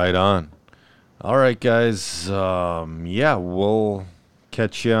 Right on. All right, guys. Yeah, we'll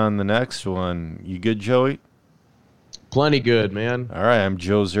catch you on the next one. You good, Joey? Plenty good, man. All right, I'm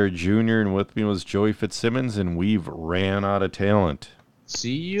Joe Zer Jr., and with me was Joey Fitzsimmons, and we've ran out of talent.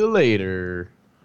 See you later.